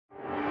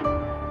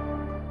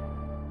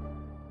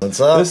What's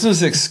up?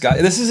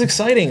 This is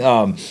exciting.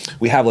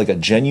 We have like a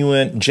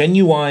genuine,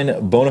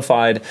 bona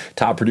fide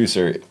top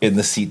producer in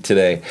the seat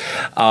today,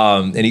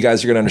 and you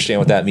guys are going to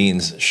understand what that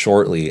means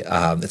shortly.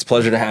 It's a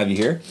pleasure to have you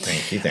here.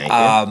 Thank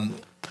you.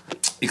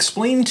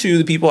 Explain to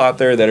the people out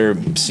there that are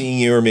seeing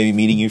you or maybe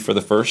meeting you for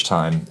the first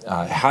time,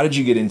 how did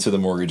you get into the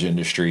mortgage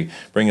industry?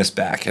 Bring us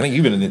back. I think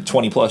you've been in it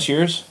 20 plus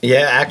years.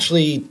 Yeah,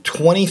 actually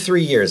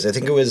 23 years. I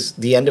think it was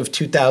the end of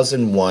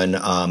 2001.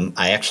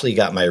 I actually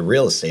got my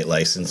real estate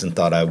license and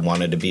thought I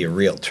wanted to be a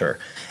realtor.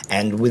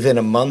 And within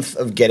a month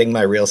of getting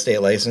my real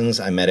estate license,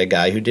 I met a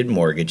guy who did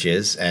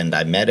mortgages, and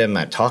I met him.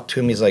 I talked to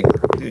him. He's like,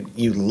 dude,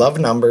 you love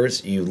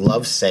numbers. You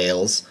love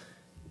sales.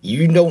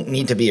 You don't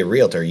need to be a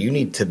realtor. You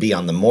need to be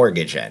on the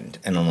mortgage end.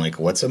 And I'm like,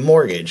 what's a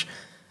mortgage?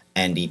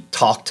 And he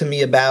talked to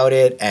me about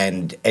it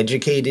and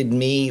educated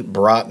me,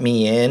 brought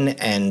me in,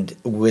 and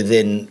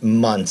within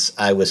months,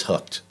 I was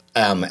hooked.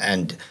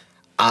 And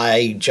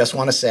I just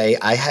want to say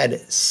I had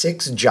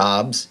 6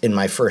 jobs in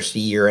my first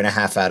year and a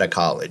half out of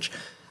college.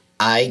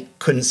 I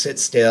couldn't sit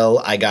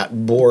still. I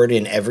got bored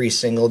in every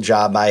single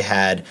job I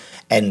had.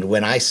 And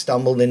when I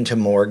stumbled into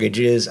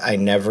mortgages, I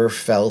never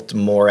felt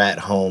more at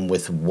home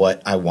with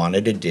what I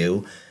wanted to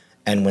do.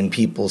 And when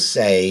people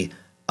say,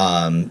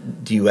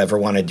 do you ever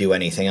want to do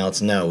anything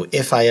else? No.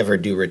 If I ever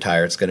do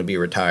retire, it's going to be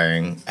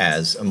retiring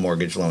as a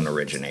mortgage loan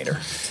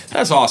originator.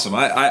 That's awesome.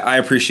 I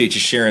appreciate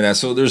you sharing that.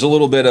 So there's a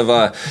little bit of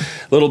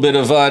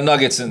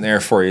nuggets in there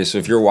for you. So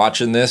if you're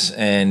watching this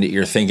and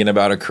you're thinking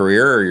about a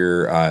career or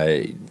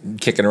you're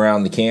kicking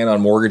around the can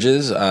on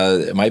mortgages,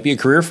 it might be a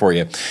career for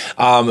you.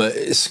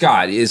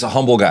 Scott is a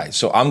humble guy.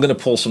 So I'm going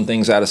to pull some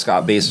things out of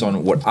Scott based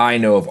on what I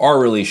know of our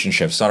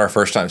relationship. It's not our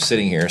first time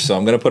sitting here. So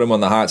I'm going to put him on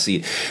the hot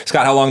seat.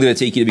 Scott, how long did it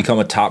take you to become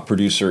a top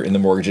producer in the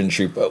mortgage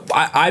industry?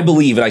 I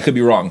believe, and I could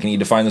be wrong, can you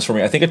define this for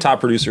me? I think a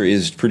top producer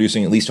is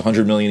producing at least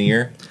 $100 million a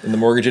year in the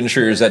mortgage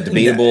industry, or is that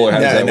debatable? Or how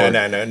does that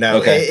work? No.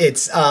 Okay.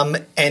 It's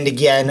and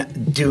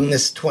again, doing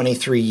this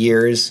 23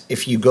 years,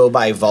 if you go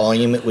by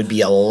volume, it would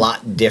be a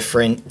lot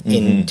different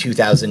in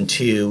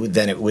 2002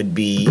 than it would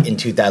be in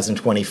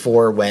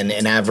 2024, when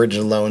an average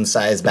loan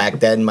size back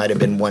then might have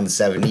been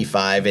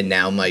 175 and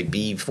now might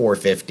be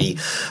 450.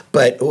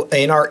 But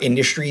in our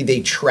industry,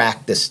 they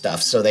track this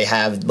stuff. So they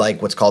have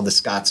like what's called the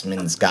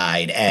Scotsman's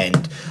Guide,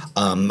 and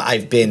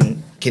I've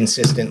been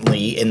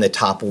consistently in the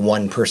top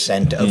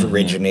 1% of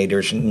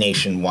originators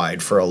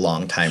nationwide for a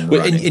long time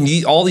running.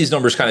 And all these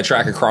numbers kind of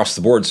track across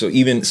the board. So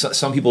even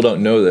some people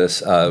don't know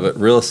this, but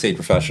real estate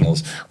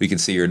professionals, we can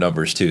see your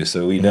numbers too.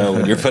 So we know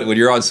when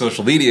you're on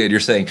social media and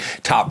you're saying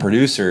top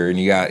producer and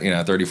you got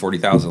 30,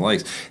 40,000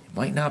 likes, it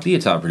might not be a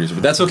top producer,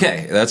 but that's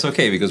okay. That's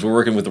okay, because we're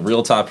working with the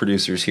real top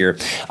producers here.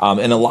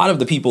 And a lot of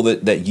the people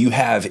that you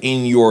have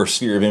in your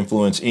sphere of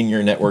influence, in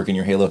your network, in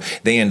your halo,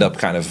 they end up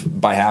kind of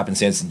by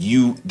happenstance,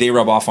 they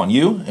rub off on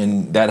you,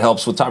 and that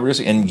helps with top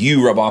producing, and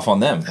you rub off on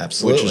them.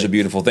 Absolutely. Which is a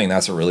beautiful thing.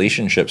 That's a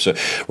relationship. So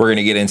we're going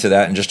to get into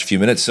that in just a few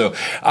minutes. So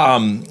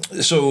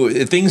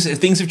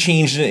things have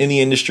changed in the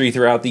industry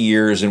throughout the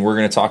years, and we're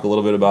going to talk a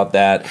little bit about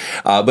that.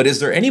 But is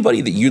there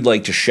anybody that you'd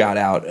like to shout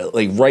out,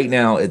 like right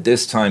now at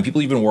this time,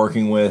 people you've been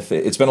working with?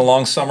 It's been a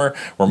long summer.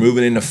 We're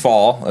moving into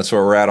fall. That's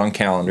where we're at on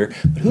calendar.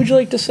 But who'd you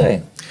like to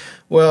say?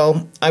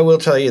 Well, I will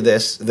tell you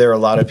this. There are a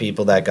lot of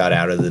people that got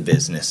out of the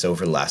business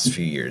over the last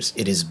few years.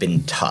 It has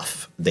been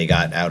tough. They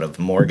got out of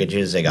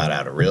mortgages. They got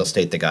out of real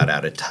estate. They got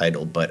out of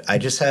title. But I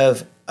just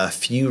have a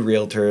few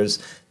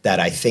realtors that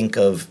I think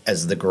of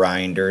as the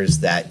grinders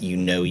that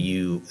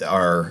you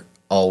are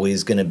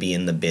always going to be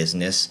in the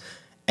business.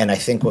 And I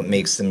think what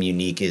makes them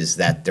unique is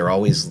that they're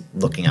always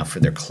looking out for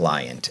their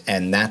client.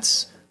 And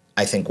that's,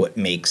 I think, what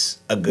makes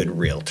a good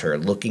realtor,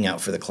 looking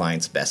out for the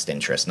client's best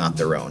interest, not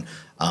their own.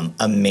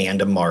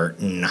 Amanda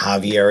Martin,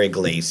 Javier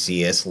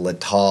Iglesias,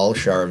 Latal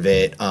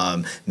Charvet,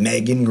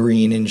 Megan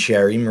Green and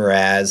Sherry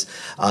Mraz.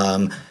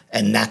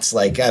 And that's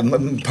like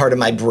part of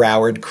my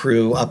Broward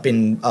crew up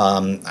in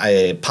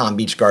Palm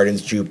Beach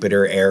Gardens,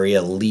 Jupiter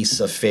area,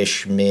 Lisa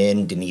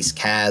Fishman, Denise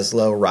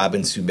Caslow,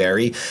 Robin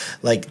Suberi.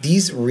 Like,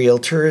 these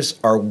realtors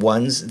are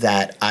ones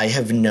that I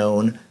have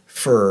known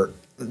for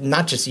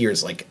not just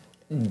years, like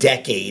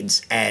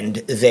decades,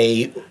 and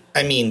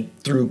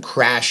through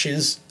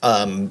crashes,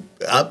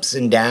 ups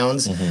and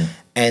downs.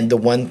 And the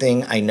one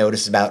thing I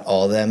notice about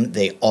all of them,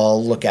 they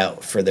all look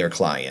out for their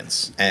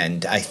clients.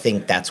 And I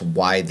think that's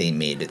why they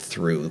made it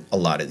through a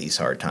lot of these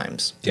hard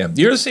times. Yeah,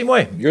 you're the same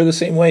way. You're the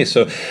same way.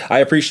 So I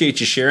appreciate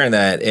you sharing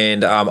that.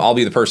 And I'll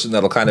be the person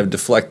that'll kind of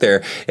deflect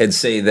there and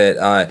say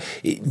that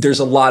there's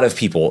a lot of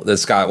people that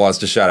Scott wants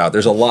to shout out.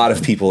 There's a lot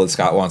of people that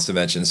Scott wants to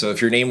mention. So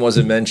if your name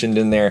wasn't mentioned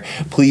in there,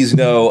 please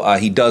know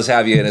he does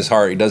have you in his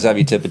heart. He does have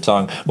you tip of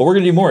tongue. But we're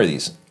going to do more of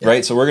these.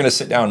 Right? So we're going to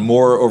sit down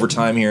more over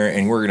time here,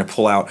 and we're going to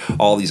pull out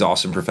all these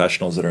awesome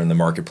professionals that are in the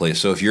marketplace.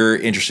 So if you're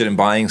interested in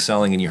buying,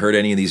 selling, and you heard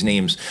any of these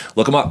names,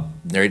 look them up.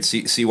 Right?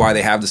 See why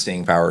they have the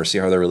staying power, see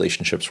how their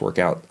relationships work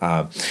out.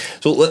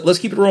 So let's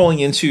keep it rolling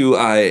into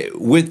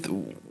with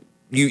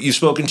you've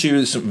spoken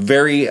to some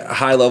very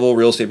high-level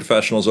real estate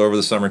professionals over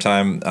the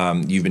summertime.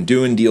 You've been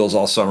doing deals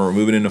all summer. We're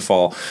moving into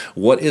fall.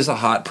 What is a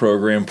hot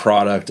program,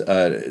 product,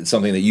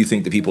 something that you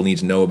think that people need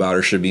to know about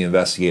or should be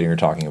investigating or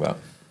talking about?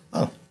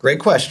 Oh, great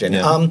question.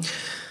 Yeah.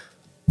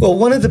 Well,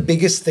 one of the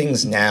biggest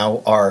things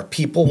now are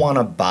people want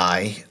to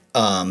buy.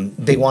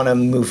 They want to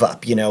move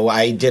up. You know,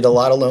 I did a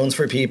lot of loans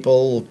for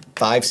people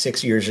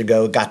 5-6 years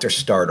ago, got their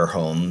starter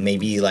home,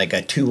 maybe like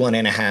a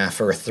 2.5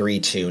 or a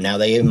 3.2. Now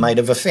they might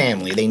have a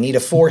family. They need a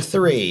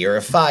 4.3 or a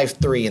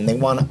 5.3 and they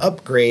want to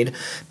upgrade,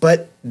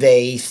 but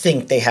they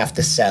think they have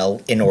to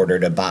sell in order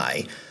to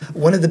buy.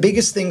 One of the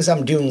biggest things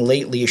I'm doing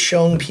lately is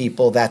showing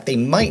people that they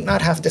might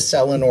not have to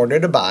sell in order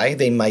to buy.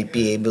 They might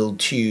be able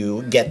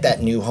to get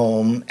that new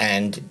home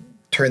and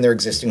turn their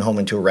existing home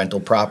into a rental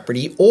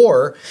property,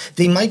 or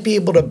they might be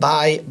able to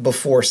buy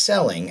before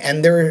selling.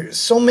 And there are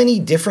so many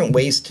different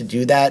ways to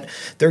do that.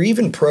 There are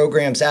even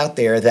programs out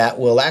there that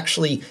will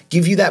actually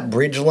give you that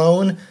bridge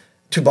loan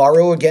to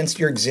borrow against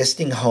your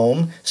existing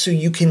home so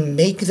you can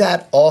make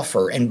that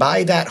offer and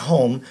buy that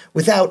home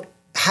without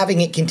having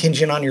it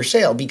contingent on your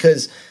sale.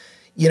 Because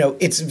you know,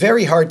 it's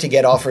very hard to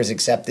get offers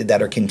accepted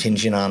that are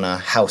contingent on a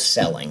house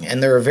selling.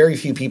 And there are very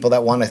few people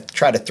that want to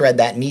try to thread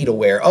that needle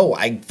where, oh,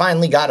 I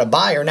finally got a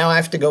buyer, now I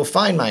have to go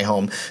find my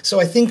home. So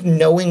I think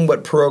knowing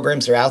what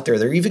programs are out there,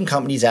 there are even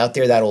companies out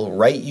there that will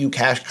write you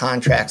cash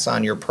contracts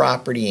on your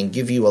property and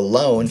give you a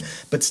loan,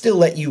 but still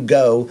let you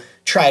go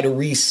try to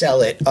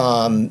resell it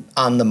on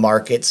the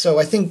market. So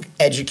I think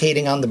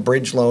educating on the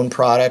bridge loan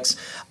products,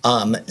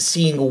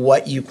 seeing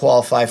what you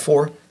qualify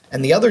for.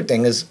 And the other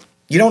thing is,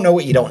 you don't know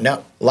what you don't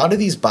know. A lot of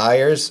these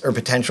buyers or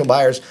potential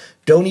buyers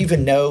don't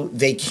even know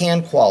they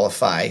can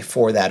qualify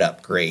for that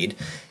upgrade.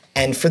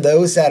 And for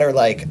those that are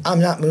like, I'm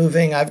not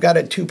moving, I've got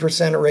a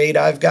 2% rate,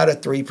 I've got a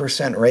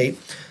 3% rate,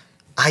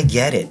 I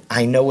get it.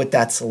 I know what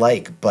that's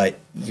like, but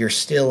you're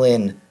still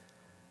in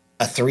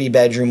a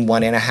 3-bedroom,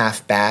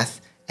 1.5 bath,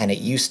 and it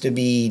used to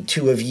be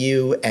 2 of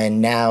you,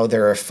 and now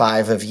there are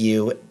 5 of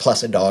you,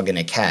 plus a dog and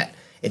a cat.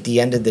 At the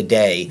end of the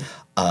day,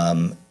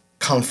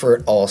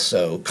 comfort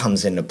also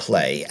comes into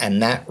play,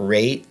 and that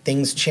rate,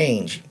 things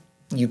change.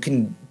 You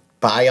can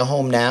buy a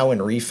home now and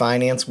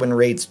refinance when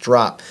rates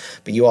drop,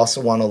 but you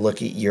also want to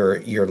look at your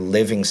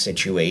living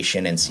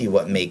situation and see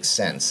what makes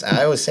sense.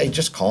 I always say,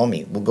 just call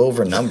me. We'll go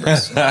over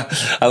numbers.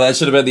 That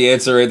should have been the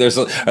answer right there.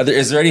 So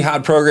is there any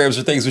hot programs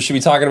or things we should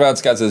be talking about?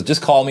 Scott says,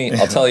 just call me.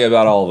 I'll tell you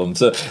about all of them.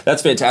 So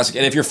that's fantastic.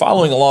 And if you're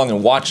following along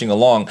and watching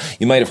along,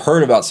 you might have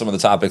heard about some of the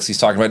topics he's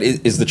talking about.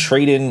 Is the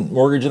trade-in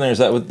mortgage in there? Is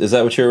that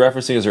what you're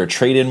referencing? Is there a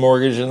trade-in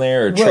mortgage in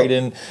there, or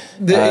trade-in?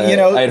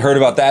 I had heard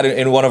about that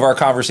in one of our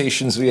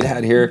conversations we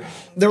had here.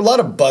 There are a lot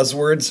of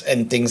buzzwords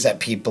and things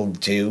that people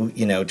do,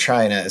 you know,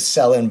 trying to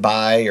sell and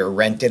buy or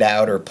rent it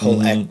out or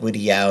pull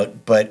equity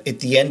out. But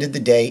at the end of the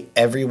day,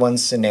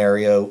 everyone's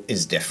scenario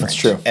is different.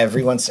 That's true.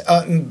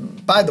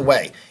 By the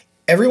way,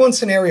 everyone's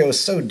scenario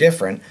is so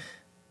different.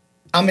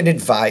 I'm an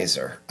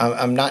advisor.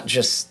 I'm not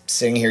just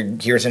sitting here,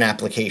 here's an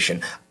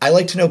application. I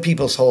like to know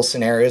people's whole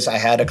scenarios. I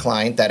had a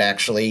client that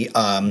actually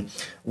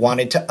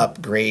wanted to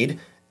upgrade,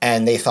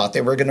 and they thought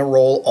they were going to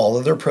roll all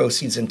of their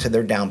proceeds into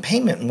their down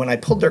payment. And when I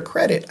pulled their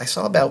credit, I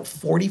saw about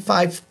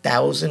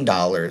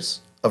 $45,000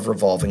 of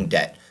revolving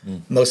debt,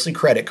 mostly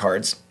credit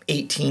cards,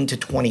 18 to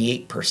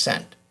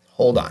 28%.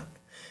 Hold on.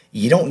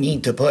 You don't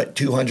need to put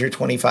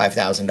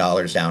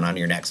 $225,000 down on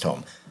your next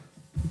home.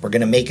 We're going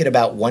to make it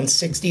about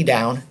 $160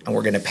 down, and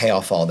we're going to pay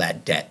off all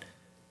that debt.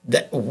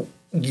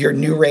 Your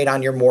new rate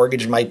on your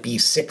mortgage might be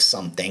 6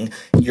 something.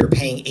 You're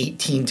paying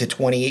 18 to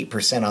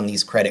 28% on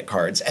these credit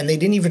cards. And they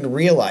didn't even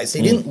realize,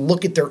 they didn't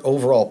look at their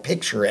overall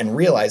picture and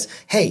realize,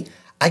 hey,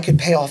 I could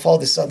pay off all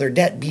this other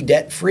debt, be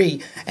debt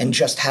free, and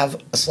just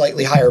have a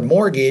slightly higher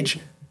mortgage.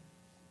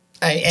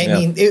 I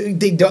mean,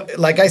 they don't,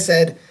 like I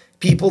said,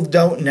 people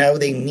don't know.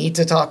 They need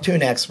to talk to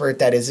an expert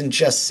that isn't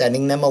just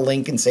sending them a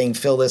link and saying,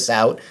 fill this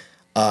out.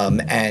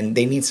 And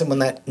they need someone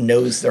that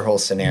knows their whole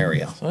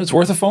scenario. So it's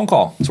worth a phone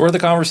call. It's worth a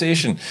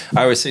conversation.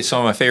 I always say some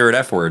of my favorite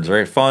F words,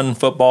 right? Fun,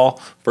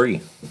 football,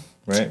 free.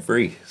 Right,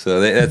 free. So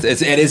and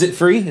is it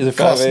free? Is it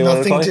free? Costs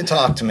nothing to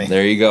talk to me.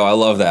 There you go. I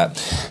love that.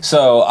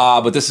 So,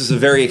 but this is a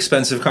very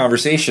expensive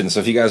conversation.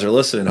 So if you guys are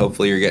listening,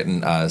 hopefully you're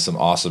getting some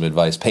awesome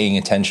advice. Paying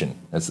attention.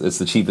 It's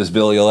the cheapest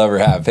bill you'll ever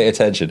have. Pay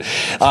attention.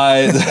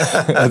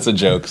 That's a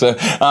joke. So,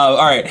 all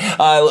right,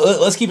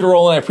 let's keep it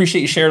rolling. I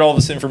appreciate you sharing all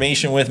this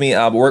information with me.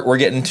 We're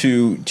getting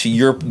to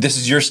your. This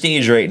is your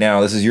stage right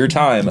now. This is your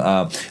time.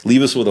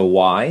 Leave us with a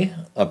why,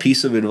 a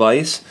piece of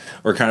advice,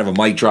 or kind of a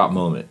mic drop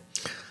moment.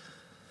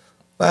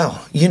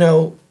 Wow, you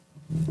know,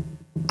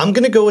 I'm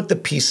going to go with the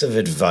piece of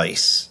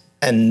advice.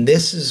 And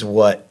this is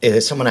what,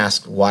 if someone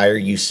asks, why are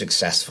you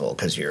successful?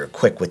 Because you're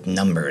quick with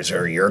numbers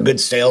or you're a good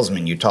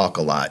salesman, you talk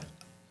a lot.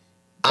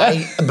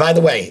 By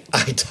the way,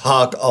 I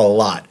talk a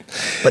lot,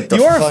 but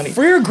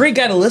you're a great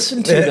guy to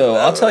listen to, though.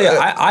 I'll tell you,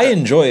 I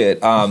enjoy it.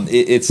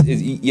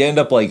 You end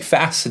up like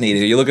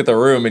fascinated. You look at the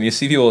room and you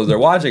see people as they're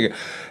watching it,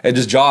 and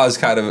just jaws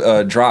kind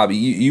of drop.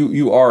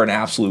 You are an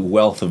absolute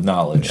wealth of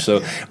knowledge.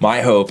 So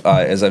my hope,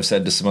 as I've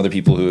said to some other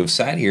people who have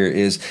sat here,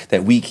 is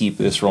that we keep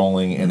this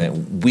rolling and that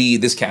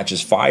this catches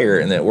fire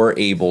and that we're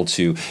able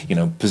to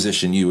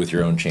position you with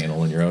your own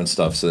channel and your own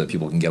stuff so that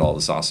people can get all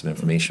this awesome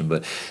information.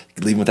 But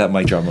leave with that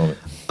mic drop moment.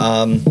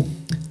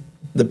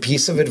 The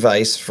piece of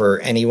advice for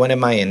anyone in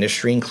my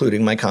industry,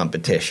 including my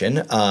competition,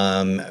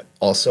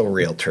 also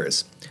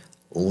realtors,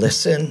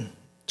 listen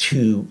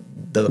to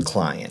the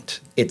client.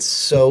 It's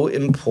so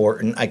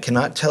important. I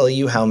cannot tell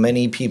you how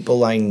many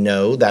people I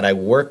know that I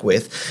work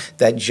with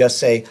that just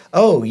say,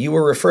 oh, you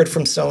were referred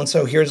from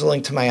so-and-so, here's a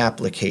link to my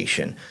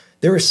application.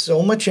 There is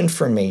so much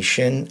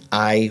information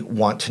I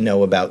want to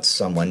know about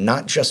someone,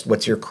 not just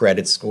what's your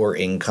credit score,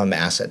 income,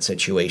 asset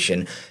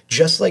situation,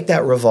 just like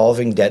that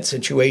revolving debt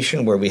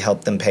situation where we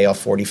help them pay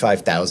off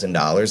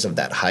 $45,000 of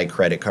that high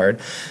credit card.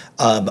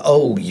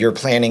 Oh, you're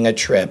planning a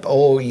trip.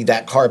 Oh,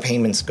 that car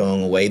payment's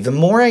going away. The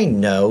more I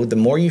know, the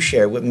more you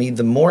share with me,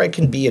 the more I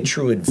can be a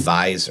true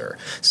advisor.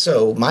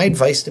 So my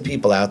advice to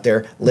people out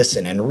there,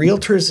 listen, and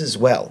realtors as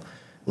well.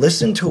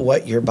 Listen to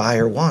what your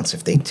buyer wants.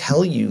 If they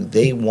tell you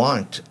they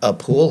want a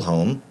pool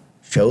home,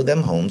 show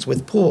them homes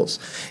with pools.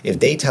 If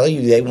they tell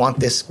you they want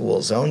this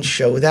school zone,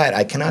 show that.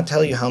 I cannot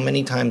tell you how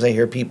many times I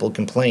hear people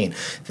complain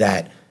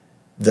that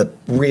the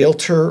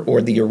realtor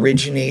or the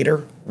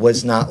originator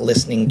was not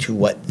listening to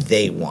what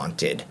they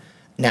wanted.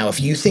 Now,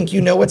 if you think you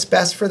know what's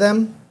best for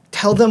them,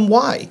 tell them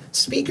why.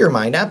 Speak your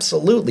mind,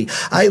 absolutely.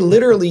 I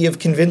literally have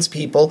convinced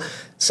people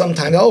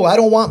sometimes, oh, I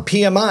don't want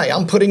PMI.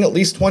 I'm putting at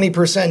least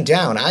 20%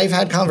 down. I've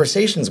had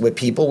conversations with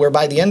people where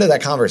by the end of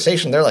that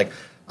conversation, they're like,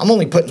 I'm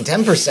only putting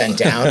 10%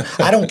 down.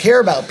 I don't care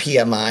about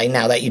PMI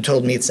now that you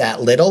told me it's that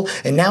little.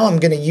 And now I'm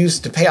going to use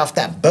to pay off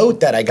that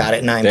boat that I got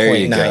at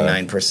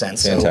 9.99%.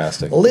 So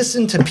fantastic.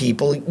 Listen to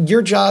people.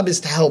 Your job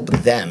is to help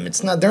them.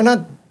 They're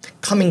not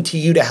coming to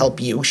you to help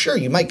you. Sure,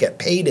 you might get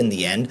paid in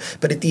the end,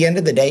 but at the end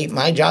of the day,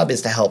 my job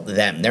is to help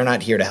them. They're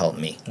not here to help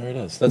me. There it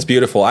is. That's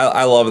beautiful.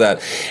 I love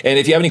that. And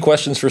if you have any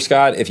questions for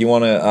Scott, if you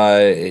want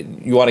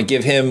to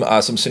give him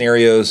some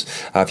scenarios,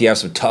 if you have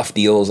some tough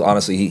deals,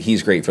 honestly,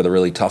 he's great for the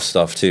really tough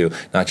stuff too,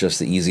 not just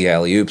the easy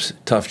alley-oops.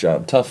 Tough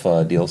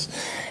deals.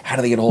 How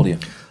do they get a hold of you?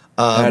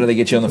 How do they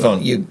get you on the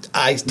phone?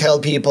 I tell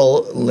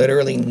people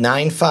literally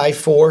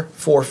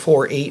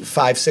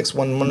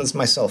 954-448-5611 is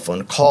my cell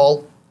phone.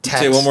 Call, text.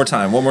 Say it one more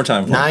time.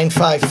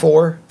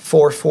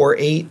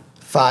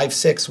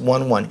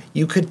 954-448-5611.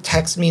 You could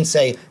text me and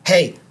say,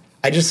 hey,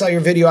 I just saw your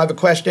video. I have a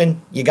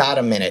question. You got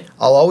a minute.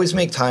 I'll always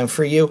make time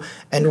for you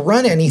and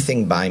run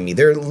anything by me.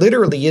 There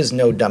literally is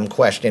no dumb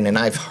question, and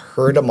I've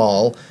heard them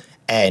all.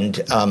 And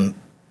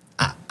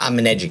I'm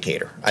an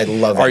educator. I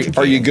love educating.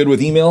 Are you good with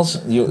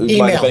emails? Mind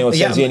if anyone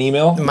sends you an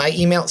email? My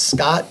email,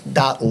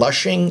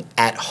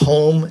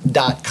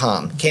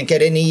 scott.lushing@home.com. Can't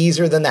get any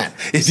easier than that.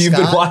 If you've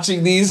been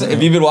watching these,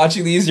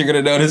 you're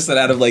going to notice that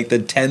out of like the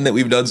 10 that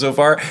we've done so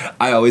far,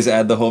 I always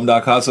add the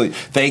home.com. So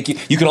thank you.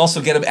 You can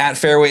also get them at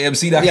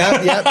fairwaymc.com.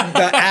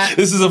 Yeah.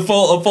 This is a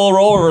full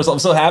roll. I'm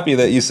so happy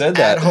that you said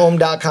that. At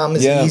home.com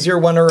is the easier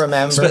one to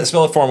remember.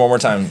 Spell it for him one more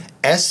time.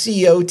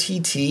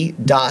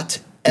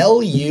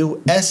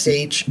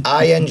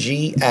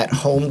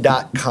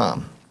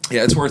 SCOTT.LUSHING@home.com.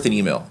 Yeah, it's worth an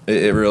email.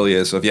 It really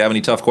is. So if you have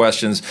any tough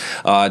questions,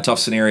 tough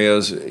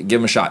scenarios, give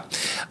them a shot.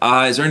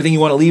 Is there anything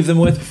you want to leave them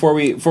with before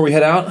we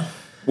head out?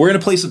 We're in a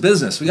place of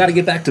business. We got to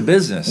get back to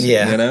business.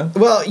 Yeah.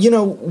 Well,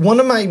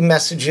 one of my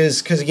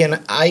messages, because again,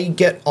 I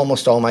get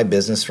almost all my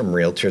business from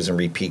realtors and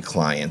repeat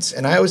clients.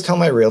 And I always tell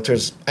my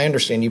realtors, I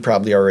understand you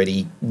probably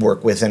already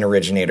work with an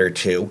originator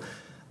too.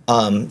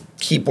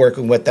 Keep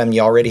working with them.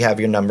 You already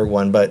have your number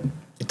one, but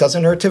it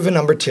doesn't hurt to have a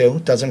number two.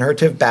 It doesn't hurt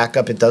to have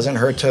backup. It doesn't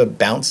hurt to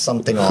bounce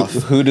something off.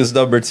 Who does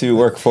number two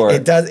work for?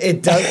 It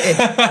doesn't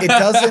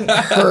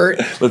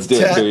hurt. Let's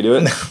do it. Can we do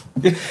it?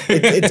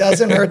 It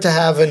doesn't hurt to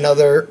have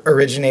another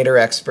originator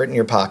expert in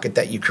your pocket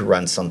that you could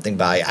run something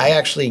by. I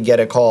actually get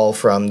a call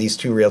from these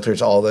two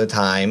realtors all the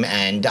time,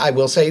 and I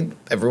will say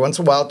every once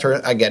in a while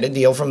I get a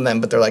deal from them,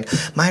 but they're like,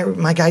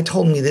 my guy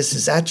told me this.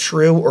 Is that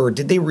true? Or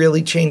did they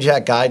really change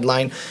that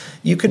guideline?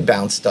 You could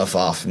bounce stuff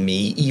off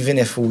me even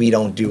if we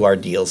don't do our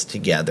deals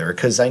together,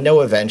 because I know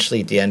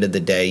eventually at the end of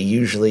the day,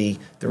 usually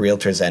the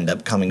realtors end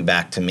up coming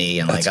back to me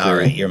and all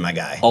right, you're my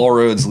guy. All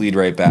roads lead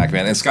right back,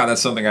 man. And Scott,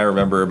 that's something I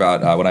remember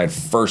about when I had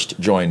first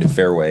joined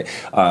Fairway.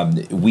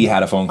 We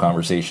had a phone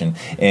conversation,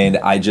 and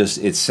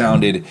it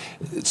sounded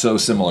so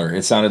similar.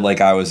 It sounded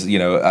like I was,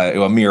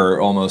 a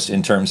mirror almost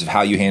in terms of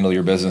how you handle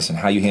your business and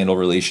how you handle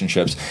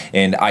relationships.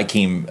 And I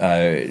came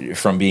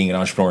from being an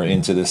entrepreneur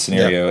into this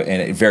scenario,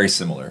 and very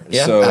similar.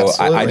 Yeah, so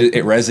Absolutely.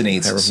 it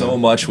resonates so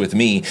much with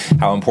me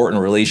how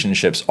important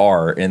relationships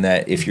are, in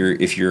that if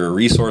you're a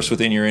resource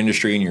within your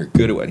industry and you're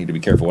good at what, I need to be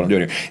careful what I'm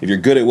doing here. If you're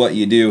good at what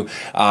you do,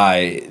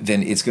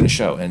 then it's going to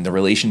show, and the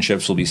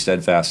relationships will be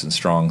steadfast and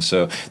strong.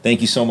 So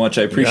thank you so much.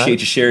 I appreciate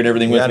you sharing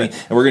everything with me,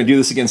 and we're going to do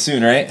this again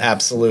soon, right?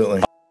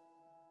 Absolutely.